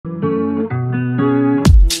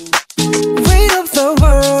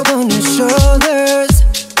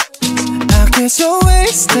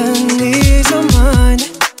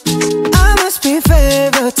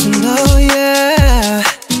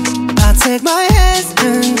my hands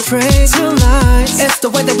and pray to lights. It's the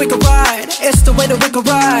way that we could ride, it's the way that we could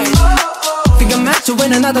ride. Think I'm meant to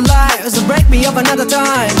win another life, so break me up another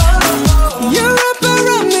time. You're up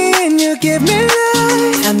around me and you give me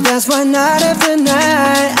life, and that's why night after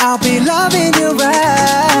night I'll be loving you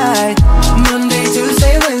right. Monday,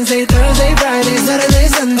 Tuesday, Wednesday, Thursday, Friday, Saturday,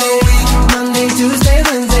 Sunday. Monday, Tuesday,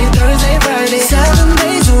 Wednesday, Thursday, Friday, 7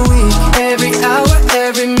 days a week. Every hour,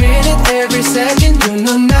 every minute, every second. You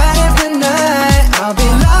know night after night I'll be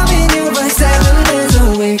loving you right 7 days a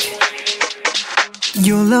week.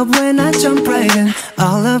 You love when I jump right in.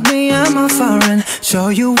 All of me, I'm a foreign. Show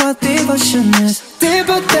you what devotion is,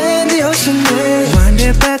 deeper than the ocean is. Wind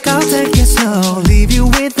it back, I'll take it slow. Leave you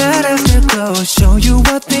with that afterglow. Show you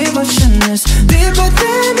what devotion is, deeper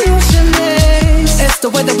than the ocean is. It's the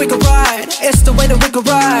way that we could ride, it's the way that we could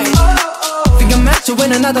ride. Think I'm meant to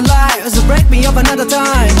win another life, so break me up another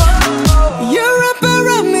time. You're up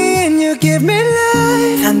around me and you give me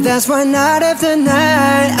life, and that's why night after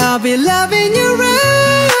night I'll be loving you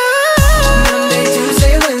right. Monday,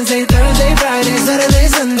 Tuesday, Wednesday, Thursday, Friday, Saturday,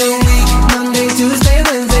 Sunday. Monday, Tuesday,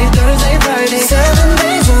 Wednesday, Thursday, Friday, 7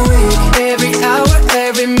 days a week. Every hour,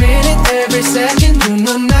 every minute, every second. You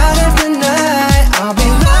know night after night I'll be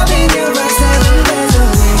loving you right 7 days a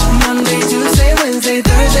week. Monday, Tuesday, Wednesday,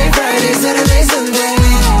 Thursday, Friday, Saturday, Sunday.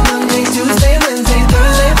 Monday, Tuesday, Wednesday,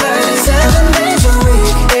 Thursday, Friday, 7 days a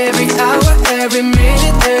week. Every hour, every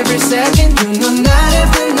minute, every second. You know night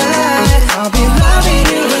after night I'll be loving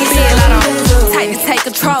you right 7 days a week. Tight to take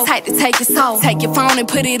control, tight to take your soul. Take your phone and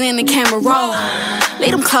put it in the camera roll.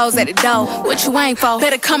 Leave them clothes at the door. What you ain't for?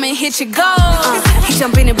 Better come and hit your goal. He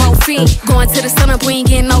jumping in both feet, going to the sun up, we ain't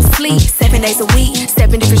getting no sleep. 7 days a week,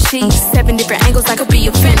 7 different sheets, 7 different angles, I could be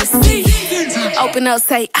your fantasy. Open up,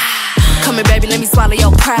 say ah. Come here, baby, let me swallow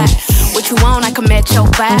your pride. What you want, I can match your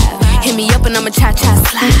vibe. Hit me up and I'ma cha-cha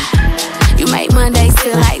slide. You make Mondays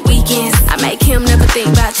feel like weekends. I make him never think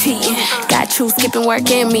about cheating. Got you skipping work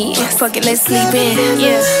and meeting. Fuck it, let's sleep in,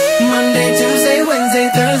 yeah. Monday, Tuesday, Wednesday,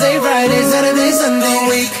 Thursday, Friday, Saturday, Sunday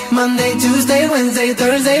week. Monday, Tuesday, Wednesday,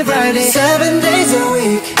 Thursday, Friday, 7 days a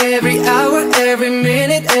week. Every hour, every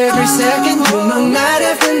minute, every second. You know night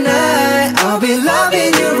after night I'll be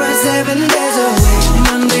loving you right 7 days a week.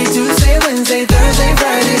 Monday, Tuesday, Wednesday, Thursday,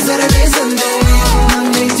 Friday, Saturday, Sunday.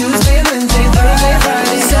 Monday, Tuesday, Wednesday, Thursday,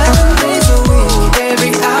 Friday, 7 days a week.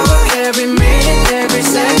 Every hour, every minute, every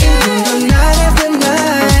second. You know night after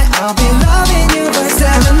night I'll be loving you right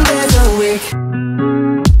 7 days a week.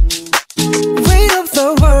 Weight of the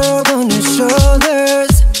world on your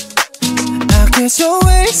shoulders. I kiss your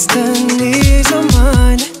waist and ease your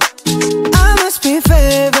mind. I must be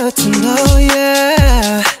favored to know,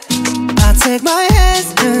 yeah. I take my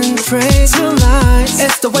hands and pray to lights.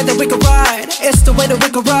 It's the way that we could ride, it's the way that we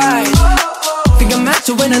could ride. Think I'm meant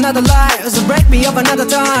to win another life, so break me up another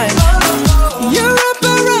time. You're up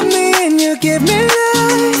around me and you give me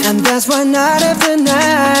life, and that's why night after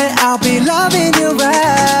night I'll be loving you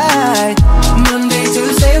right. Monday,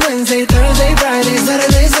 Tuesday, Wednesday, Thursday, Friday,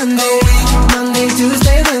 Saturday, Sunday. Monday,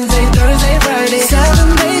 Tuesday, Wednesday, Thursday, Friday,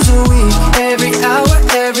 7 days a week. Every hour,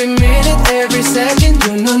 every minute, every second.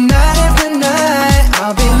 You know night after night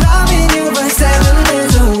I'll be loving you right 7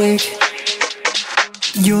 days a week.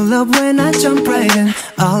 You love when I jump right in.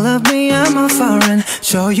 All of me, I'm a foreign.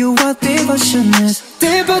 Show you what devotion is,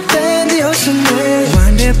 deeper than the ocean is.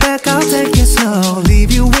 Wind it back, I'll take it slow.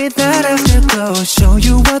 Leave you with that afterglow. Show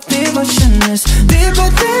you what devotion is, deeper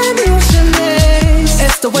than the ocean is.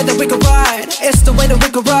 It's the way that we could ride, it's the way that we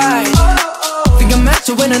could ride. Think I'm meant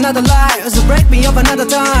to win another life, so break me up another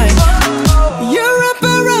time. You're up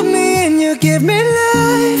around me and you give me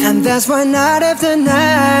life, and that's why night after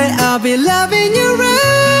night I'll be loving you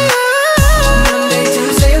right. Monday,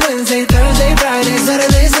 Tuesday, Wednesday, Thursday, Friday,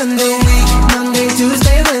 Saturday, Sunday. Monday,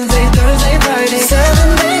 Tuesday, Wednesday, Thursday, Friday,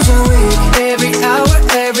 7 days a week. Every hour,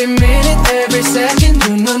 every minute, every second.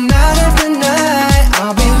 You know night after night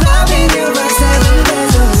I'll be loving you right 7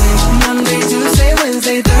 days a week. Monday, Tuesday,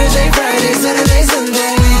 Wednesday, Thursday, Friday, Saturday,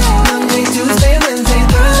 Sunday. Monday, Tuesday, Wednesday,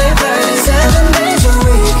 Thursday, Friday, 7 days a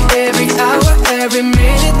week. Every hour, every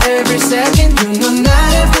minute, every second. You know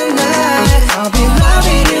night after night I'll be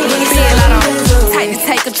loving you right 7 days a week. Tight to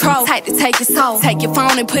take control, tight to take your soul. Take your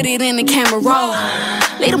phone and put it in the camera roll.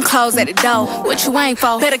 Leave them clothes at the door. What you ain't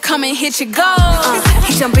for? Better come and hit your goal.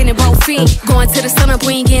 He jumping in both feet, going to the sun up,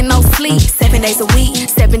 we ain't getting no sleep. 7 days a week,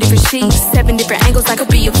 7 different sheets, 7 different angles, I could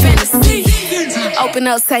be your fantasy. Open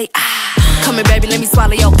up, say ah. Come here, baby, let me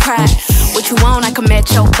swallow your pride. What you want, I can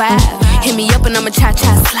match your vibe. Hit me up and I'ma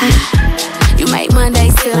cha-cha slide. You make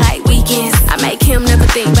Mondays feel like weekends. I make him never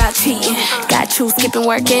think about cheating. Got you skipping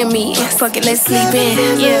work and me. Fuck it, let's sleep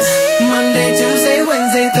in, yeah. Monday, Tuesday,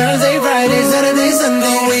 Wednesday, Thursday, Friday, Saturday,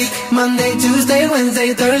 Sunday, week. Monday, Tuesday,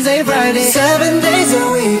 Wednesday, Thursday, Friday, 7 days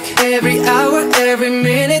a week. Every hour, every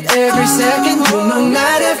minute, every second, you know,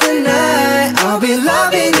 night after night, I'll be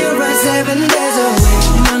loving you.